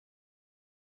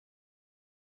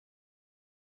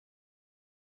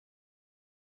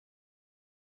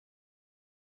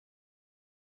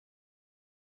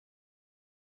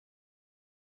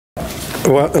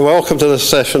Welcome to this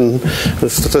session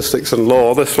of Statistics and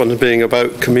Law, this one being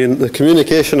about the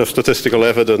communication of statistical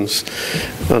evidence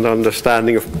and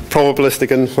understanding of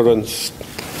probabilistic inference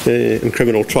in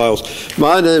criminal trials.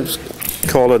 My name's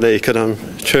Colin Aitken.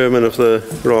 I'm chairman of the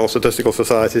Royal Statistical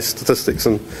Society's Statistics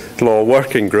and Law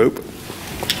Working Group.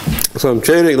 So I'm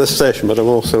chairing this session, but I'm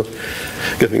also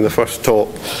giving the first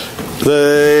talk.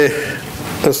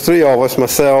 There's three of us,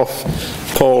 myself,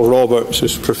 Paul Roberts,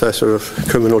 who's Professor of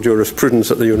Criminal Jurisprudence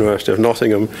at the University of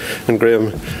Nottingham, and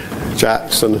Graham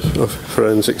Jackson of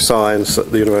Forensic Science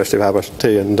at the University of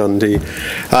Aberdeen, Dundee.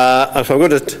 If I'm going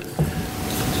to...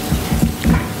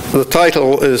 The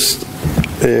title is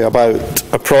about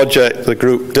a project the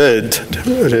group did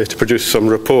to produce some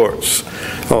reports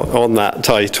on that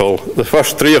title. The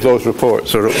first three of those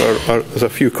reports there's a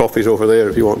few copies over there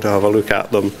if you want to have a look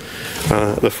at them.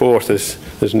 The fourth is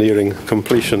nearing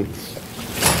completion.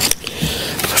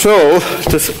 So,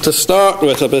 to start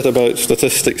with a bit about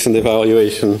statistics and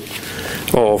evaluation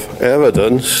of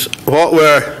evidence, what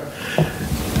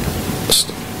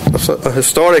a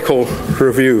historical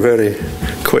review, very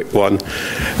quick one.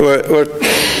 What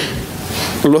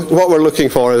we're looking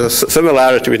for is a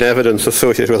similarity between evidence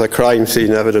associated with a crime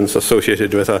scene, evidence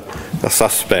associated with a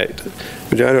suspect.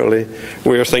 Generally,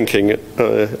 we're thinking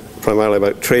primarily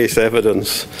about trace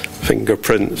evidence,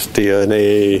 fingerprints,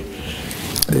 DNA,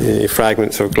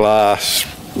 fragments of glass,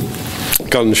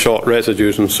 gunshot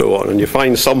residues and so on. And you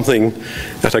find something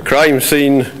at a crime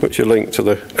scene which you link to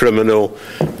the criminal,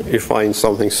 you find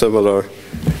something similar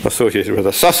associated with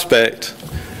a suspect,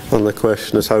 and the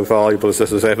question is how valuable is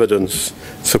this as evidence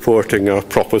supporting a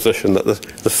proposition that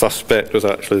the suspect was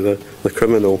actually the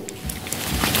criminal.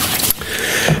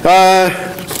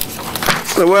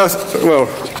 There were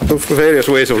various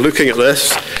ways of looking at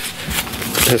this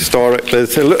historically.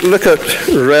 To look at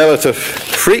relative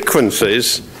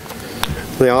frequencies,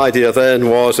 the idea then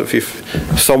was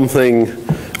if something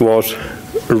was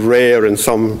rare in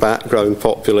some background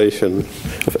population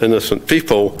of innocent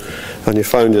people, and you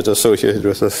found it associated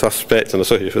with a suspect and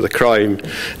associated with a crime,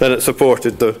 then it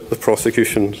supported the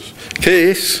prosecution's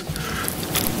case.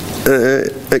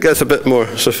 It gets a bit more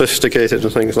sophisticated in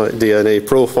things like DNA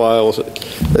profiles.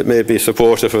 It may be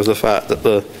supportive of the fact that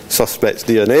the suspect's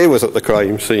DNA was at the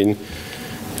crime scene,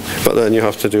 but then you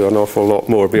have to do an awful lot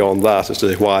more beyond that as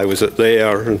to why was it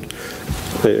there, and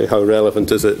how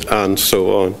relevant is it, and so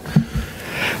on.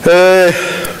 But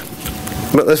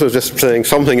this was just saying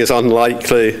something is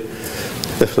unlikely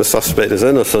if the suspect is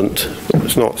innocent.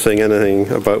 It's not saying anything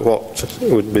about what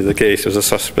would be the case if the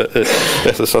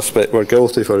suspect were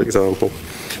guilty, for example.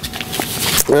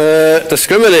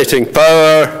 Discriminating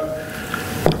power,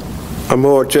 a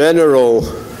more general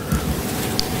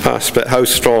aspect, how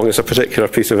strong is a particular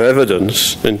piece of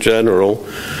evidence in general.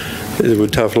 It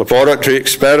would have laboratory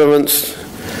experiments,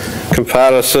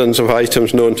 comparisons of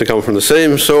items known to come from the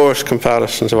same source,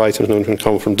 comparisons of items known to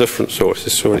come from different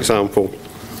sources. For example,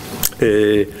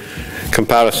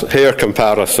 hair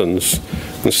comparisons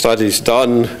and studies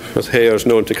done with hairs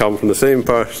known to come from the same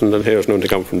person and hairs known to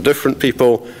come from different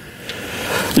people.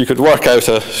 You could work out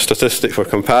a statistic for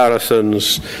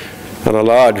comparisons, and a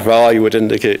large value would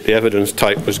indicate the evidence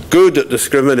type was good at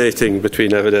discriminating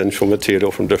between evidential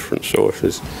material from different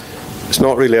sources. It's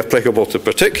not really applicable to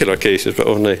particular cases, but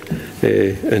only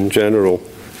in general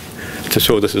to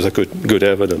show this is a good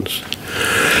evidence.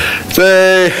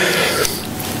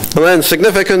 And then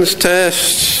significance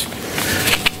tests,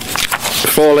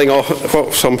 falling off,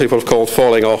 what some people have called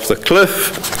falling off the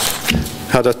cliff,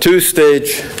 had a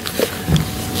two-stage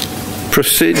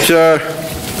procedure.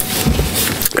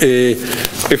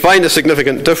 We find a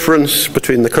significant difference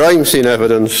between the crime scene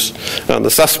evidence and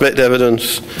the suspect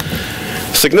evidence,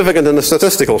 significant in the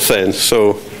statistical sense,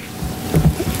 so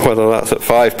whether that's at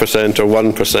 5% or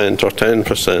 1% or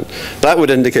 10%, that would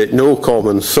indicate no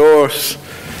common source,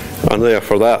 and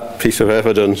therefore that piece of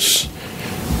evidence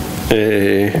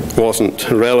wasn't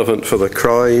relevant for the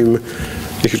crime.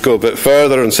 You could go a bit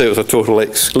further and say it was a total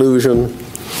exclusion.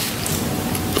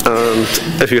 And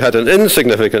if you had an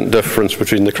insignificant difference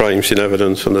between the crime scene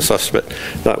evidence and the suspect,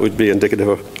 that would be indicative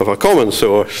of a common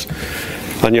source.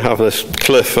 And you have this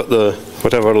cliff at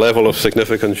whatever level of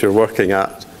significance you're working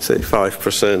at, say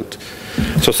 5%.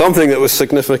 So something that was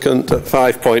significant at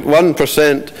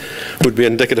 5.1% would be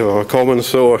indicative of a common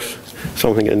source.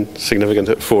 Something insignificant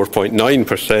at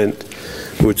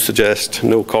 4.9% would suggest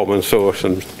no common source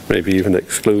and maybe even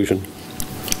exclusion.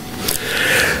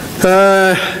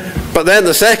 But then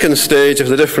the second stage, if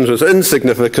the difference was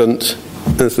insignificant,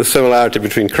 is the similarity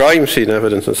between crime scene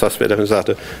evidence and suspect evidence.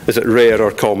 Is it rare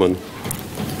or common?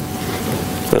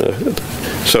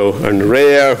 So in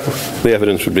rare, the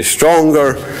evidence would be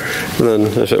stronger than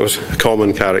if it was a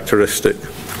common characteristic.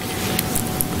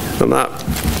 And that,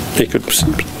 you could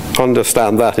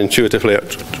understand that intuitively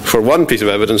for one piece of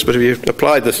evidence, but if you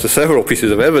applied this to several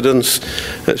pieces of evidence,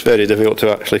 it's very difficult to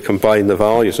actually combine the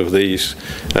values of these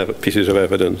pieces of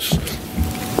evidence.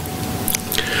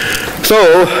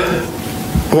 So,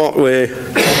 what we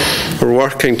are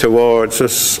working towards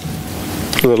is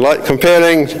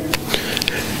comparing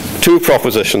two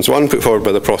propositions, one put forward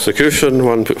by the prosecution,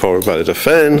 one put forward by the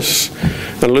defence,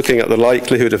 and looking at the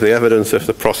likelihood of the evidence if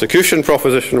the prosecution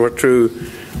proposition were true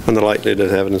and the likelihood of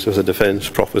the evidence if the defence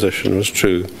proposition was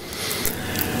true.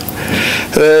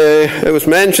 It was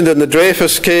mentioned in the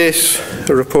Dreyfus case,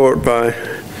 a report by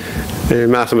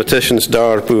mathematicians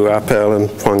Darboux, Appel and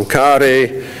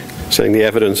Poincaré, saying the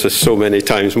evidence is so many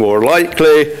times more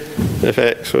likely if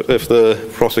the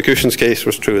prosecution's case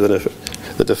was true than if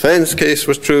the defence case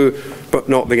was true, but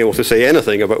not being able to say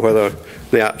anything about whether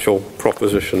the actual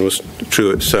proposition was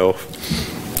true itself.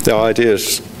 The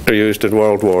ideas are used in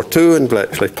World War II in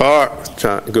Bletchley Park,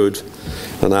 Jack Good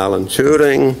and Alan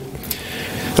Turing.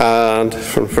 And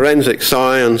from forensic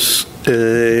science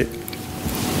in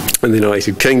the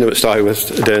United Kingdom, it started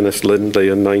with Dennis Lindley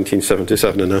in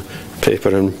 1977 in a paper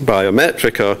in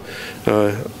Biometrica,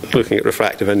 looking at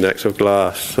refractive index of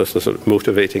glass as a sort of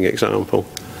motivating example.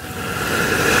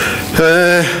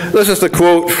 This is the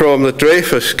quote from the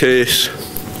Dreyfus case.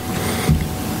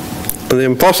 The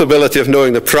impossibility of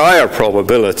knowing the prior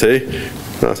probability,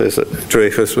 that is that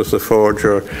Dreyfus was the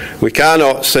forger. We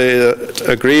cannot say that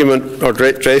agreement, or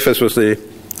Dreyfus was the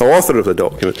author of the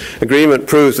document. Agreement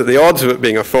proves that the odds of it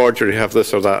being a forgery have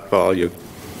this or that value.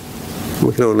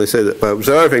 We can only say that by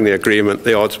observing the agreement,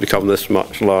 the odds become this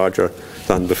much larger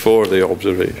than before the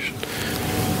observation.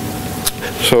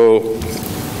 So,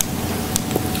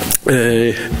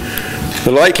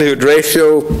 the likelihood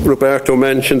ratio, Roberto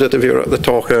mentioned it if you were at the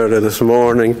talk earlier this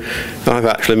morning. I've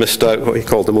actually missed out what he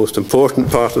called the most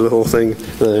important part of the whole thing,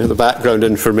 the background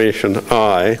information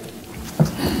I.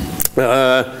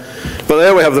 But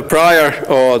there we have the prior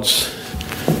odds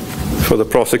for the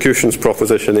prosecution's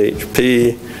proposition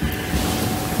HP,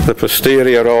 the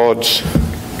posterior odds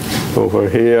over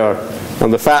here,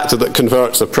 and the factor that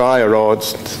converts the prior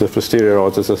odds to the posterior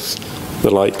odds is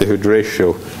the likelihood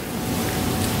ratio.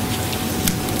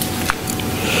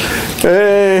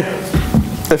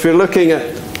 If you're looking at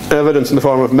evidence in the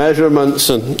form of measurements,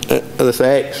 and this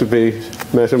X would be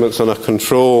measurements on a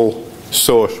control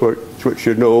source which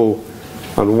you know,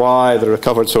 and Y, the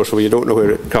recovered source, where you don't know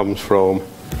where it comes from,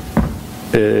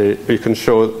 you can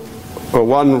show, well,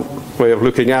 one way of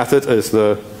looking at it is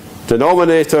the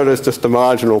denominator is just the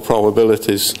marginal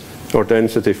probabilities or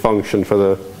density function for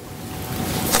the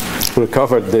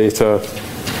recovered data,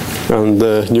 and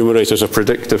the numerator is a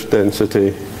predictive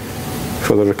density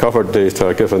for the recovered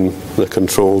data given the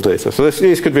control data. So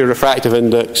these could be refractive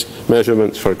index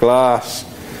measurements for glass.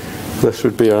 This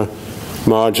would be a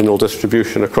marginal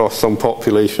distribution across some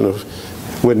population of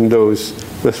windows.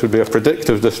 This would be a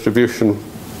predictive distribution,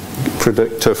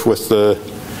 predictive with the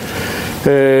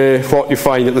what you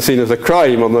find at the scene of the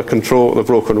crime on the control of the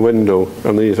broken window.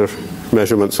 And these are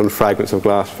measurements on fragments of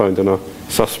glass found in a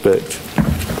suspect.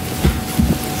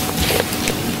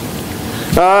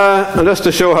 And just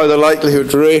to show how the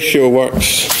likelihood ratio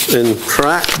works in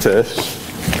practice,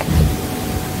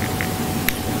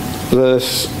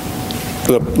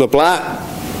 the black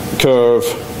curve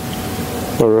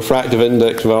are refractive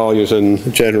index values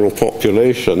in general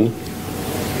population.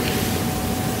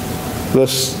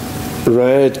 This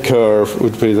red curve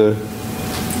would be the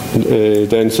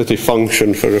density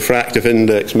function for refractive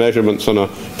index measurements on a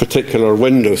particular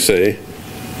window, say.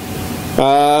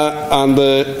 And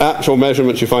the actual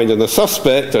measurements you find in the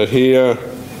suspect are here,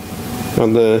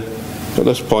 and at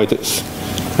this point it's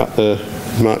at the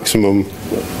maximum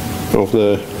of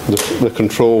the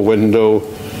control window.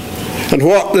 And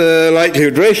what the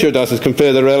likelihood ratio does is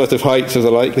compare the relative heights of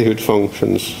the likelihood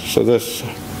functions. So this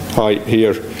height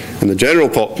here in the general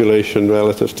population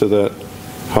relative to the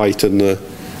height in the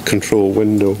control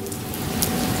window.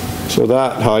 So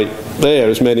that height there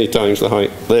is many times the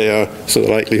height there, so the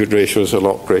likelihood ratio is a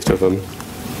lot greater than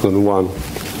 1.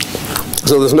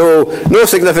 So there's no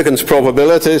significance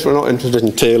probabilities. We're not interested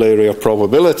in tail area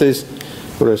probabilities.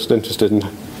 We're just interested in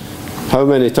how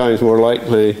many times more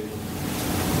likely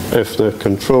if the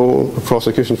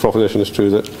prosecution's proposition is true,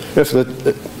 that if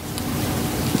the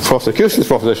prosecution's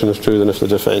proposition is true than if the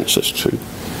defence is true.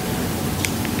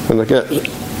 And I get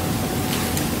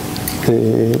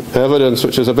the evidence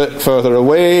which is a bit further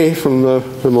away from the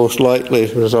most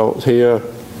likely result here.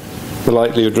 the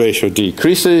likelihood ratio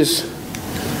decreases.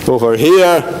 Over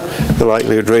here, the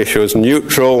likelihood ratio is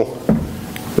neutral.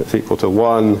 It's equal to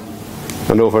 1.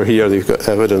 And over here, you've got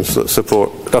evidence that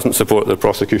doesn't support the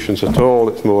prosecutions at all.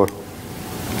 It's more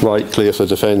likely if the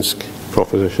defence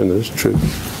proposition is true.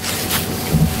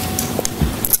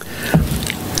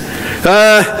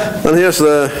 And here's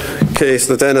the case,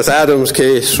 the Dennis Adams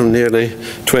case from nearly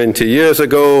 20 years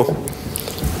ago.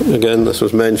 Again, this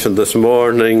was mentioned this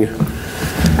morning.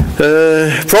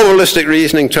 Probabilistic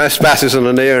reasoning trespasses in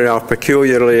an area are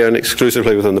peculiarly and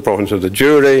exclusively within the province of the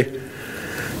jury.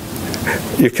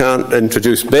 You can't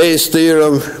introduce Bayes'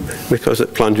 theorem because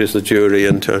it plunges the jury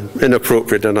into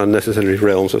inappropriate and unnecessary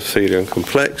realms of theory and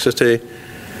complexity.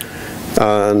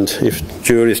 And if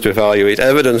juries to evaluate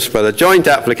evidence by the joint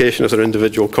application of their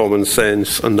individual common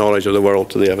sense and knowledge of the world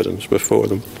to the evidence before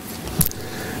them.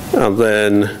 And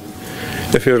then,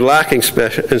 if you're lacking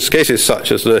in cases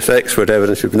such as this, expert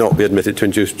evidence should not be admitted to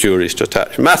induce juries to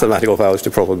attach mathematical values to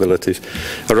probabilities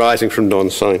arising from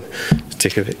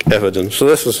non-scientific evidence. So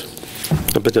this was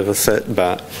a bit of a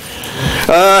setback.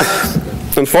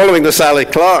 And following the Sally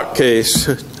Clark case,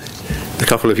 a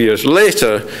couple of years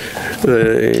later,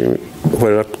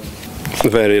 where a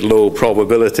very low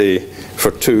probability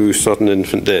for 2 sudden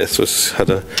infant deaths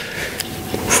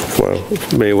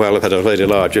may well have had a very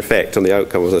large effect on the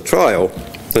outcome of the trial,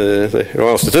 the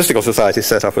Royal Statistical Society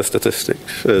set up a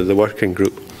statistics, the working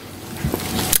group.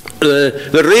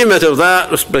 The remit of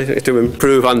that was basically to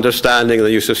improve understanding of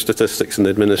the use of statistics in the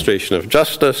administration of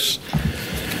justice,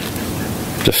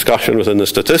 discussion within the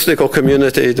statistical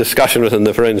community, discussion within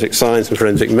the forensic science and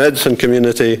forensic medicine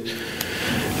community,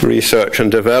 research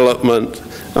and development,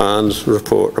 and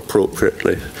report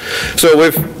appropriately. So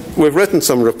we've written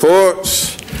some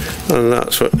reports, and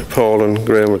that's what Paul and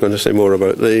Graham are going to say more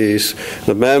about these.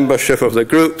 The membership of the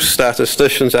group,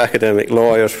 statisticians, academic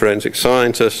lawyers, forensic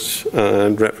scientists,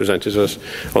 and representatives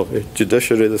of the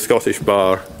judiciary, the Scottish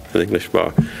Bar and English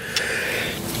Bar.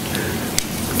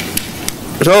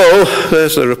 So,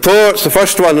 there's the reports. The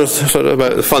first one is sort of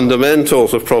about the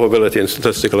fundamentals of probability and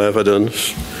statistical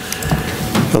evidence.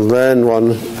 And then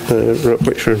one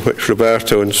which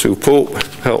Roberto and Sue Pope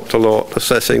helped a lot,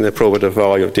 assessing the probative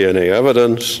value of DNA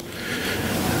evidence.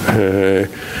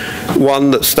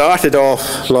 One that started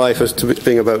off life as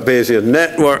being about Bayesian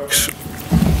networks,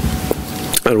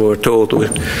 and we were told we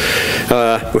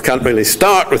can't really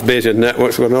start with Bayesian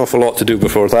networks. We've got an awful lot to do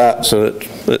before that, so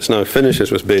it now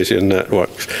finishes with Bayesian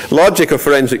networks. Logic of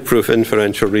forensic proof,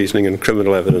 inferential reasoning, and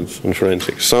criminal evidence and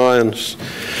forensic science.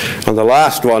 And the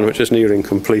last one, which is nearing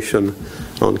completion,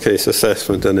 on case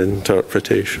assessment and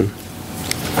interpretation.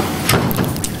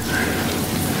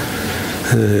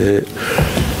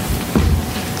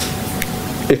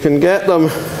 You can get them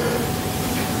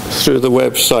through the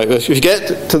website. If you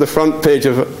get to the front page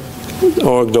of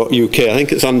org.uk, I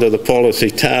think it's under the policy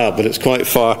tab, but it's quite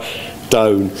far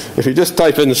down. If you just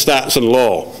type in stats and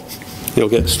law, you'll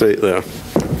get straight there.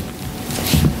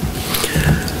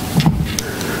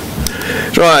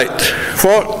 Right,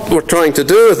 what we're trying to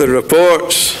do with the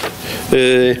reports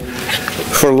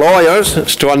for lawyers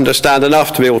is to understand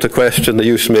enough to be able to question the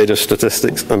use made of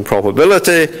statistics and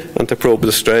probability, and to probe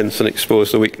the strengths and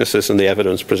expose the weaknesses in the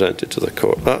evidence presented to the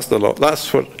court. That's the law.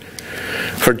 That's what,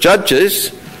 for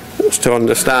judges, it's to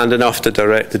understand enough to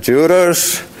direct the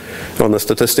jurors on the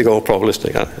statistical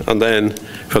probabilistic, and then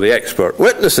for the expert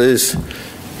witnesses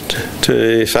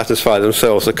to satisfy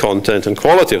themselves the content and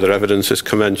quality of their evidence is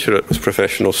commensurate with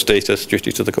professional status,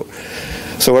 duty to the court.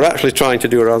 So we're actually trying to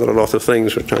do rather a lot of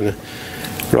things. We're trying to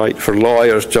write for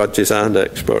lawyers, judges, and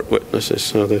expert witnesses.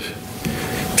 So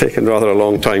they've taken rather a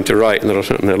long time to write, and there are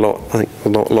certainly a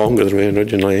lot longer than we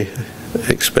originally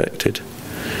expected.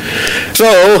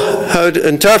 So,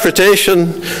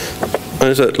 interpretation,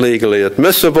 is it legally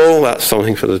admissible? That's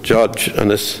something for the judge,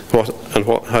 and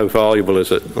how valuable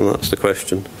is it? And that's the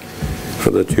question for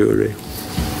the jury.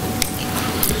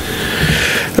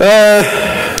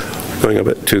 Going a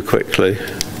bit too quickly.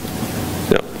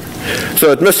 Yeah.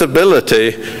 So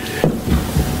admissibility,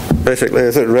 basically,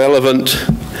 is it relevant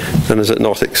and is it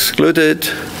not excluded?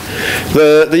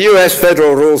 The US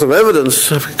Federal Rules of Evidence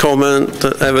comment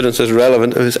that evidence is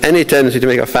relevant if there's any tendency to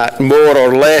make a fact more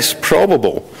or less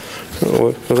probable.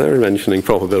 So they're mentioning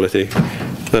probability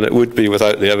than it would be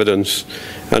without the evidence,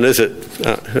 and is it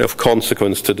of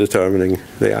consequence to determining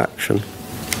the action?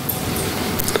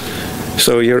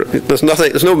 So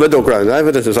there's no middle ground.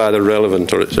 Evidence is either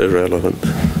relevant or it's irrelevant.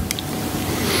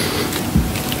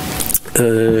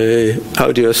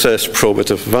 How do you assess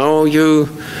probative value?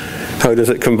 How does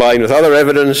it combine with other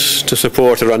evidence to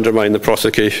support or undermine the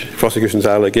prosecution's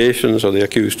allegations or the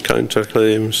accused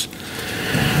counterclaims?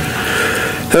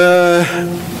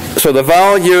 So the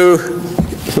value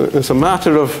is a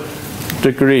matter of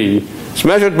degree. It's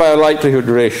measured by a likelihood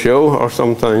ratio, or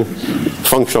sometimes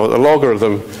functional. The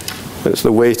logarithm, it's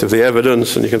the weight of the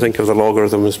evidence, and you can think of the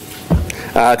logarithm as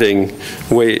adding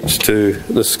weights to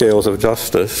the scales of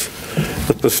justice.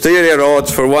 The posterior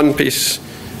odds for one piece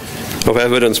of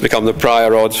evidence become the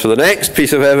prior odds for the next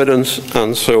piece of evidence,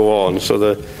 and so on. So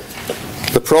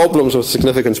the problems of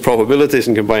significance probabilities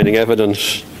in combining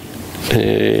evidence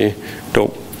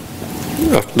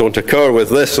don't occur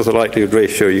with this. With the likelihood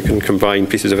ratio, you can combine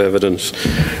pieces of evidence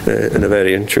in a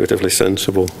very intuitively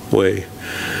sensible way.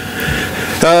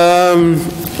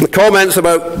 The comments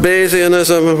about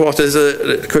Bayesianism, what is it?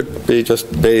 It could be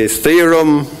just Bayes'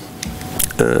 theorem,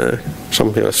 a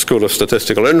school of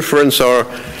statistical inference, or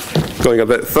going a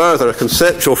bit further, a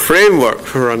conceptual framework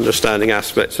for understanding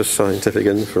aspects of scientific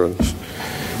inference.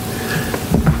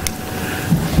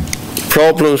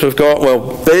 Problems we've got,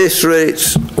 well, base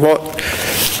rates,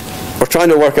 we're trying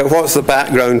to work out what's the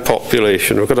background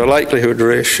population. We've got a likelihood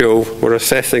ratio, we're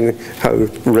assessing how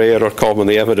rare or common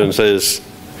the evidence is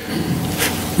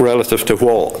relative to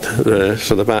what.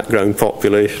 So the background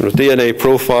population. With DNA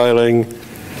profiling,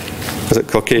 is it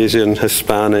Caucasian,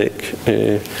 Hispanic,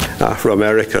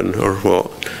 Afro-American, or what?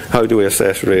 How do we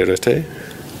assess rarity?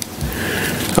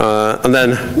 And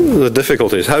then the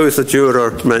difficulties. How is the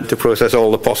juror meant to process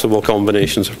all the possible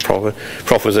combinations of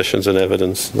propositions and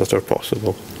evidence that are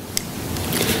possible?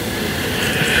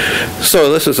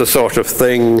 So this is the sort of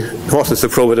thing, what is the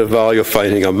probative value of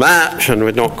finding a match? And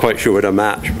we're not quite sure what a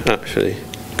match actually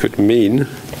could mean.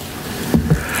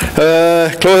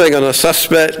 Clothing on a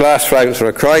suspect, glass fragments from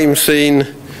a crime scene,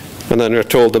 and then we're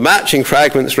told the matching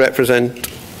fragments represent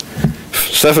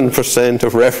 7%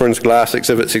 of reference glass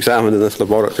exhibits examined in this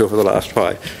laboratory over the last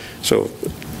 5. So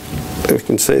we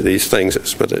can say these things,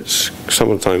 but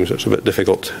sometimes it's a bit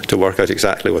difficult to work out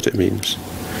exactly what it means.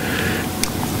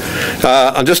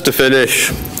 And just to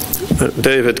finish,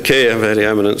 David Kay, a very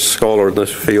eminent scholar in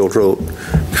this field, wrote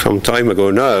some time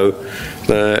ago now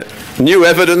that new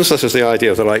evidence, this is the idea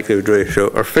of the likelihood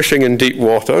ratio, are fishing in deep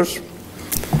waters.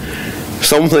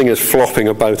 Something is flopping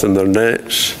about in their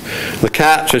nets. The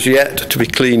catch is yet to be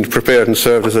cleaned, prepared, and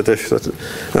served as a dish that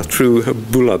a true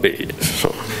bouillabaisse. So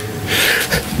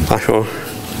I thought,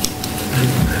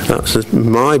 that's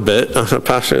my bit. I thought,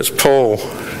 Pastor, it's Paul.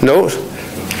 No?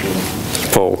 It's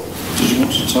Paul. Did you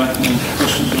want to type any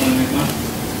questions or anything like that?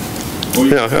 Or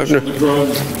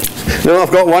no,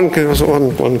 I've got one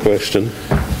question.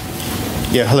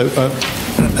 Yeah, hello.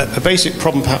 A basic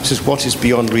problem perhaps is what is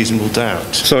beyond reasonable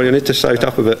doubt. Sorry, you need to shout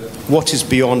up a bit. What is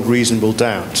beyond reasonable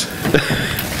doubt?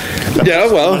 Yeah,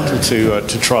 well.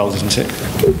 To trial, isn't it?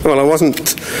 Well, I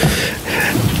wasn't.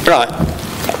 Right.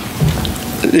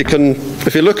 You can,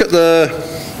 if you look at the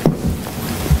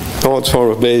odds form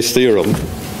of Bayes' theorem,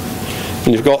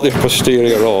 and you've got the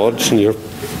posterior odds and your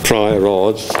prior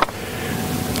odds,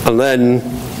 and then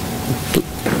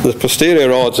the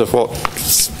posterior odds of what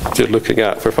you're looking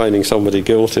at for finding somebody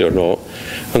guilty or not,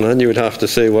 and then you would have to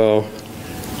say, well,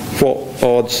 what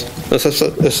odds,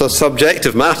 it's a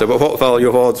subjective matter, but what value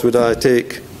of odds would I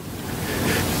take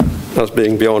as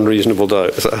being beyond reasonable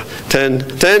doubt?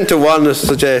 10 to 1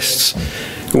 suggests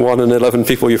 1 in 11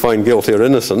 people you find guilty are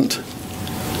innocent,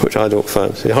 which I don't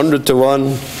fancy. 100 to 1,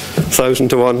 1,000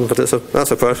 to 1, but that's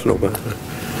a personal matter.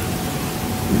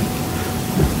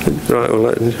 Right, we'll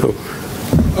let you know.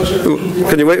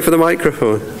 Can you wait for the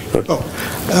microphone?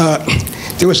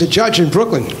 There was a judge in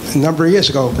Brooklyn a number of years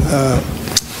ago,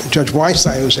 Judge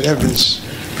Weinstein, who was an evidence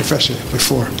professor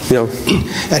before. Yeah.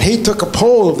 And he took a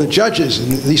poll of the judges,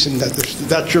 at least in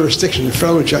that jurisdiction, the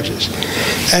fellow judges.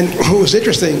 And what was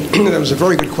interesting, and it was a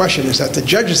very good question, is that the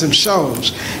judges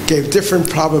themselves gave different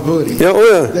probabilities. Yeah,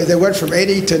 oh yeah. They went from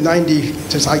 80 to 90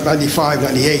 to like 95,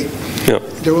 98. Yeah.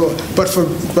 But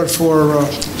for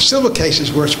civil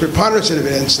cases where it's preponderance of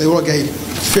evidence, they all gave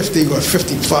 50 or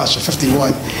 50 plus or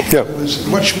 51. Yeah. There was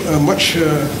much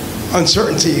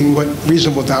uncertainty in what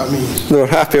reasonable doubt means. They were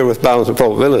happier with balance of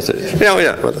probability. Yeah,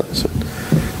 yeah. Well, that's it.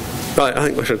 Right, I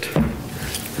think we should.